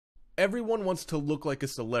Everyone wants to look like a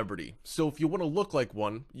celebrity, so if you want to look like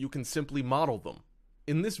one, you can simply model them.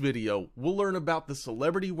 In this video, we'll learn about the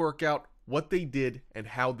celebrity workout, what they did, and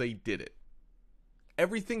how they did it.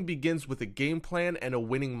 Everything begins with a game plan and a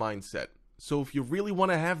winning mindset, so if you really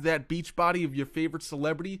want to have that beach body of your favorite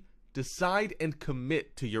celebrity, decide and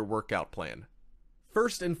commit to your workout plan.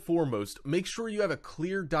 First and foremost, make sure you have a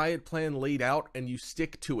clear diet plan laid out and you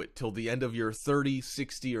stick to it till the end of your 30,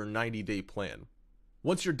 60, or 90-day plan.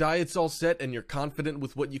 Once your diet's all set and you're confident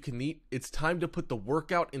with what you can eat, it's time to put the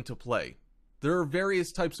workout into play. There are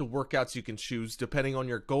various types of workouts you can choose depending on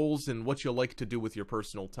your goals and what you like to do with your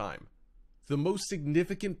personal time. The most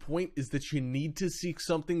significant point is that you need to seek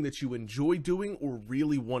something that you enjoy doing or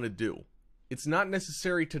really want to do. It's not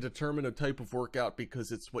necessary to determine a type of workout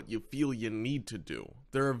because it's what you feel you need to do.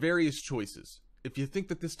 There are various choices. If you think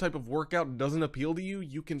that this type of workout doesn't appeal to you,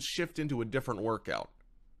 you can shift into a different workout.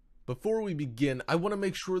 Before we begin, I want to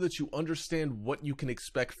make sure that you understand what you can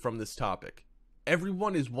expect from this topic.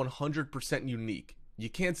 Everyone is 100% unique.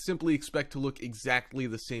 You can't simply expect to look exactly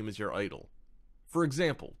the same as your idol. For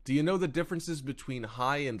example, do you know the differences between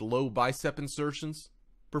high and low bicep insertions?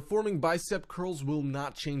 Performing bicep curls will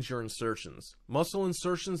not change your insertions. Muscle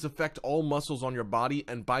insertions affect all muscles on your body,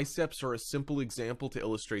 and biceps are a simple example to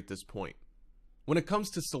illustrate this point. When it comes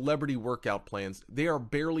to celebrity workout plans, they are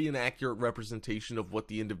barely an accurate representation of what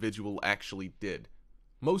the individual actually did.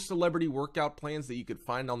 Most celebrity workout plans that you could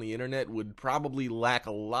find on the internet would probably lack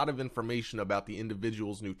a lot of information about the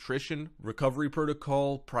individual's nutrition, recovery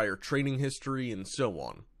protocol, prior training history, and so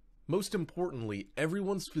on. Most importantly,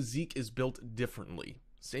 everyone's physique is built differently.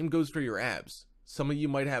 Same goes for your abs. Some of you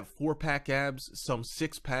might have 4-pack abs, some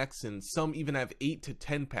 6-packs, and some even have 8 to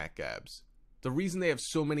 10-pack abs. The reason they have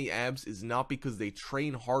so many abs is not because they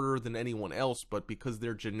train harder than anyone else, but because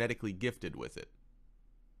they're genetically gifted with it.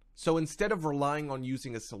 So instead of relying on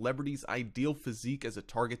using a celebrity's ideal physique as a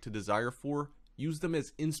target to desire for, use them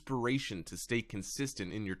as inspiration to stay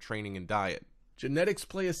consistent in your training and diet. Genetics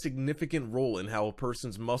play a significant role in how a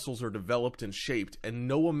person's muscles are developed and shaped, and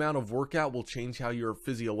no amount of workout will change how you're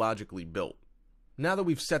physiologically built. Now that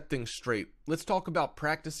we've set things straight, let's talk about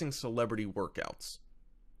practicing celebrity workouts.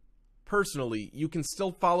 Personally, you can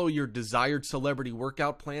still follow your desired celebrity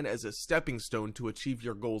workout plan as a stepping stone to achieve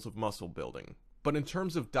your goals of muscle building. But in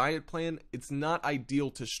terms of diet plan, it's not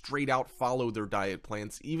ideal to straight out follow their diet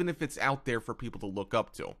plans, even if it's out there for people to look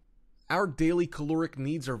up to. Our daily caloric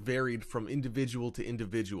needs are varied from individual to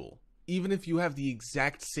individual. Even if you have the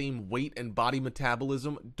exact same weight and body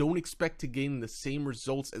metabolism, don't expect to gain the same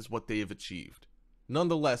results as what they have achieved.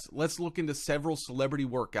 Nonetheless, let's look into several celebrity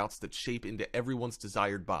workouts that shape into everyone's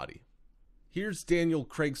desired body. Here's Daniel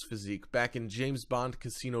Craig's physique back in James Bond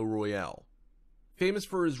Casino Royale. Famous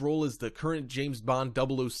for his role as the current James Bond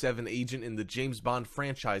 007 agent in the James Bond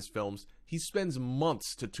franchise films, he spends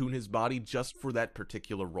months to tune his body just for that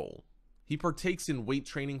particular role. He partakes in weight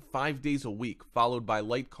training 5 days a week, followed by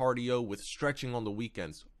light cardio with stretching on the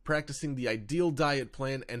weekends, practicing the ideal diet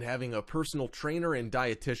plan and having a personal trainer and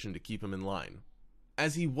dietitian to keep him in line.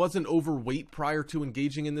 As he wasn't overweight prior to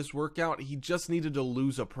engaging in this workout, he just needed to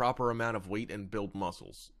lose a proper amount of weight and build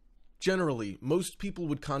muscles. Generally, most people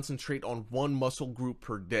would concentrate on one muscle group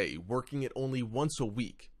per day, working it only once a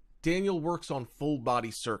week. Daniel works on full body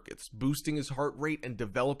circuits, boosting his heart rate and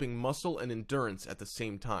developing muscle and endurance at the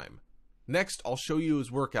same time. Next, I'll show you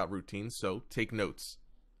his workout routine, so take notes.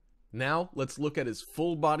 Now, let's look at his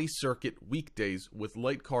full body circuit weekdays with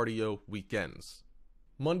light cardio weekends.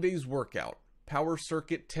 Monday's workout. Power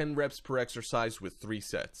circuit 10 reps per exercise with 3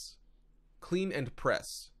 sets. Clean and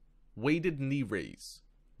press. Weighted knee raise.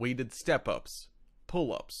 Weighted step-ups.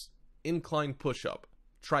 Pull-ups. Incline push-up.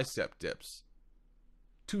 Tricep dips.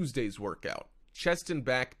 Tuesday's workout. Chest and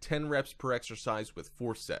back 10 reps per exercise with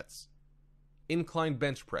 4 sets. Incline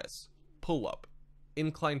bench press. Pull-up.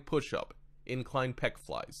 Incline push-up. Incline pec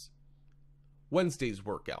flies. Wednesday's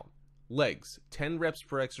workout. Legs 10 reps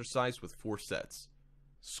per exercise with 4 sets.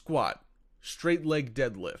 Squat. Straight leg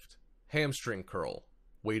deadlift, hamstring curl,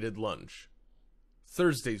 weighted lunge.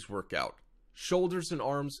 Thursday's workout. Shoulders and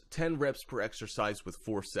arms 10 reps per exercise with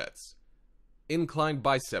 4 sets. Incline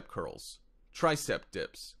bicep curls, tricep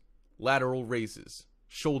dips, lateral raises,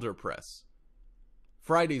 shoulder press.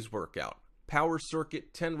 Friday's workout. Power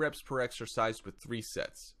circuit 10 reps per exercise with 3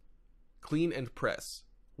 sets. Clean and press,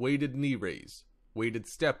 weighted knee raise, weighted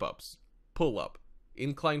step-ups, pull-up,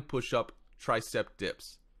 incline push-up, tricep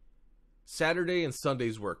dips. Saturday and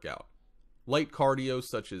Sunday's workout. Light cardio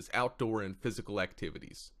such as outdoor and physical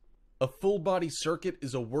activities. A full body circuit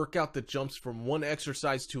is a workout that jumps from one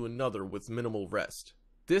exercise to another with minimal rest.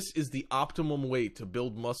 This is the optimum way to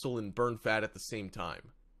build muscle and burn fat at the same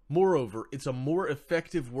time. Moreover, it's a more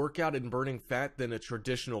effective workout in burning fat than a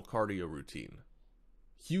traditional cardio routine.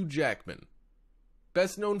 Hugh Jackman.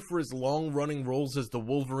 Best known for his long-running roles as the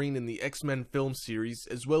Wolverine in the X-Men film series,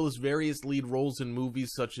 as well as various lead roles in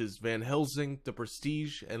movies such as Van Helsing, The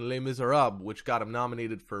Prestige, and Les Miserables, which got him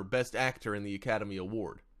nominated for Best Actor in the Academy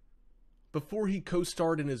Award. Before he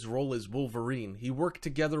co-starred in his role as Wolverine, he worked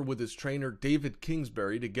together with his trainer David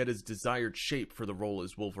Kingsbury to get his desired shape for the role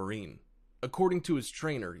as Wolverine. According to his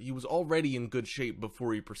trainer, he was already in good shape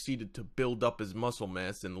before he proceeded to build up his muscle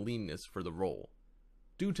mass and leanness for the role.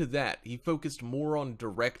 Due to that, he focused more on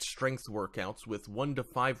direct strength workouts with 1 to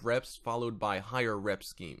 5 reps followed by higher rep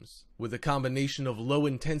schemes, with a combination of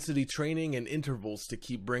low-intensity training and intervals to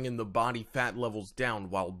keep bringing the body fat levels down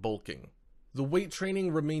while bulking. The weight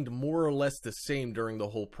training remained more or less the same during the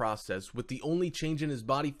whole process, with the only change in his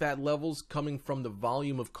body fat levels coming from the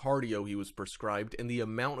volume of cardio he was prescribed and the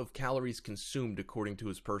amount of calories consumed according to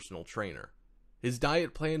his personal trainer. His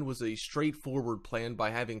diet plan was a straightforward plan by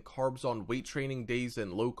having carbs on weight training days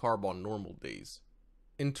and low carb on normal days.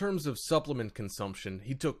 In terms of supplement consumption,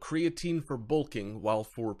 he took creatine for bulking, while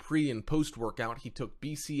for pre and post-workout he took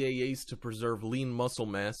BCAAs to preserve lean muscle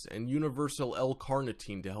mass and universal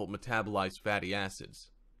L-carnitine to help metabolize fatty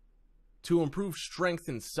acids. To improve strength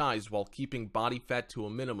and size while keeping body fat to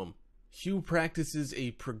a minimum, Hugh practices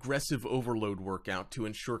a progressive overload workout to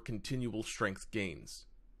ensure continual strength gains.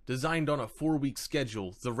 Designed on a 4-week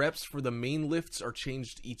schedule, the reps for the main lifts are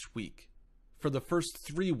changed each week. For the first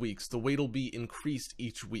 3 weeks, the weight will be increased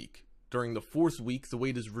each week. During the 4th week, the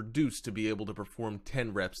weight is reduced to be able to perform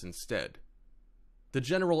 10 reps instead. The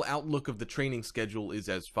general outlook of the training schedule is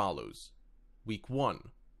as follows. Week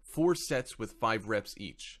 1, 4 sets with 5 reps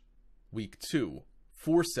each. Week 2,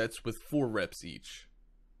 4 sets with 4 reps each.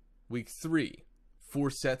 Week 3, 4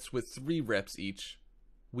 sets with 3 reps each.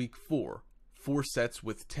 Week 4, 4 sets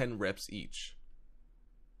with 10 reps each.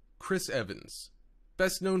 Chris Evans.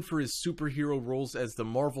 Best known for his superhero roles as the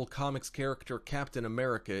Marvel Comics character Captain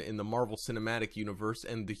America in the Marvel Cinematic Universe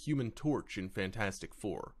and the Human Torch in Fantastic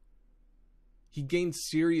Four. He gained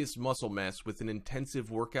serious muscle mass with an intensive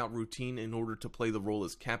workout routine in order to play the role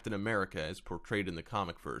as Captain America as portrayed in the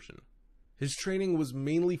comic version. His training was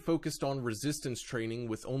mainly focused on resistance training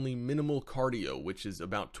with only minimal cardio, which is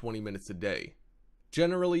about 20 minutes a day.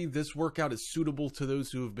 Generally, this workout is suitable to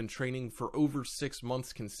those who have been training for over 6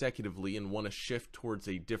 months consecutively and want to shift towards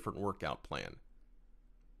a different workout plan.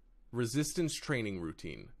 Resistance training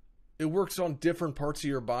routine. It works on different parts of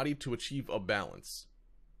your body to achieve a balance.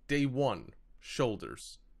 Day 1,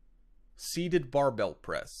 shoulders. Seated barbell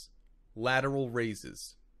press, lateral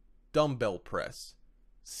raises, dumbbell press,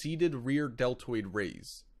 seated rear deltoid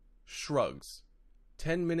raise, shrugs,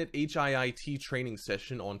 10-minute HIIT training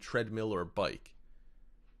session on treadmill or bike.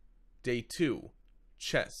 Day 2,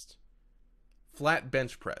 chest. Flat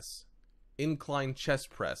bench press, incline chest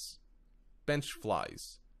press, bench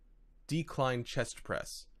flies, decline chest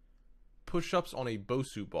press, push-ups on a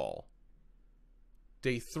Bosu ball.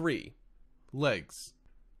 Day 3, legs.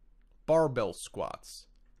 Barbell squats,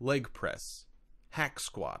 leg press, hack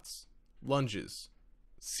squats, lunges,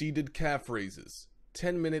 seated calf raises,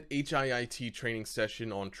 10-minute HIIT training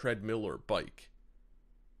session on treadmill or bike.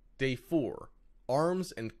 Day 4,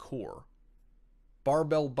 arms and core.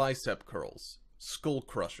 Barbell bicep curls, skull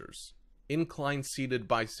crushers, incline seated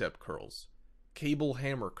bicep curls, cable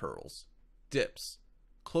hammer curls, dips,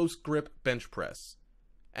 close grip bench press,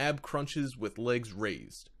 ab crunches with legs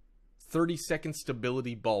raised, 30-second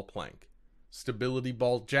stability ball plank, stability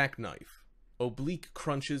ball jackknife, oblique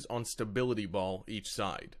crunches on stability ball each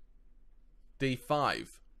side. Day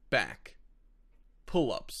 5, back.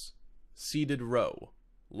 Pull-ups, seated row,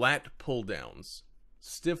 lat pull-downs,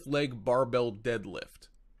 stiff leg barbell deadlift,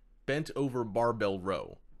 bent over barbell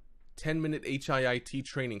row, 10-minute HIIT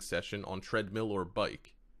training session on treadmill or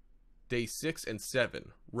bike. Day 6 and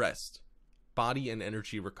 7, rest, body and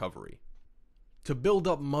energy recovery. To build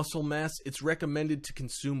up muscle mass, it's recommended to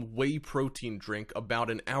consume whey protein drink about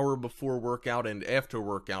an hour before workout and after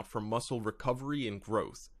workout for muscle recovery and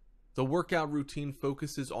growth. The workout routine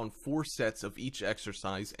focuses on 4 sets of each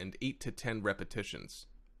exercise and 8 to 10 repetitions.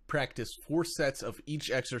 Practice 4 sets of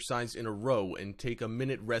each exercise in a row and take a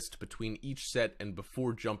minute rest between each set and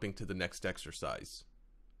before jumping to the next exercise.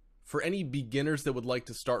 For any beginners that would like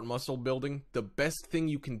to start muscle building, the best thing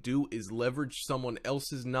you can do is leverage someone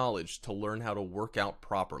else's knowledge to learn how to work out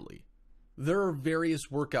properly. There are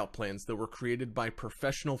various workout plans that were created by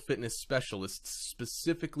professional fitness specialists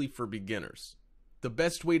specifically for beginners. The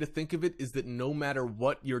best way to think of it is that no matter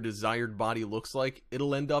what your desired body looks like,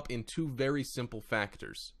 it'll end up in 2 very simple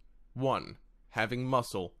factors. 1, having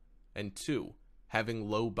muscle, and 2, having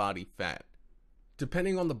low body fat.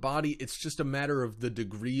 Depending on the body, it's just a matter of the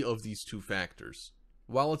degree of these two factors.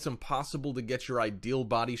 While it's impossible to get your ideal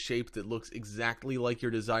body shape that looks exactly like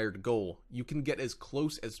your desired goal, you can get as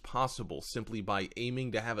close as possible simply by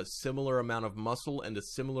aiming to have a similar amount of muscle and a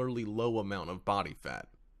similarly low amount of body fat.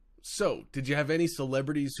 So, did you have any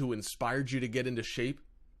celebrities who inspired you to get into shape?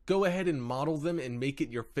 Go ahead and model them and make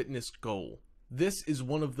it your fitness goal. This is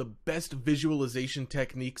one of the best visualization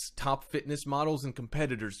techniques top fitness models and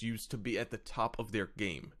competitors use to be at the top of their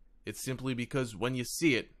game. It's simply because when you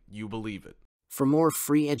see it, you believe it. For more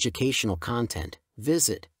free educational content,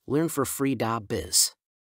 visit learnforfree.biz.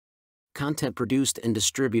 Content produced and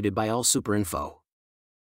distributed by AllSuperInfo.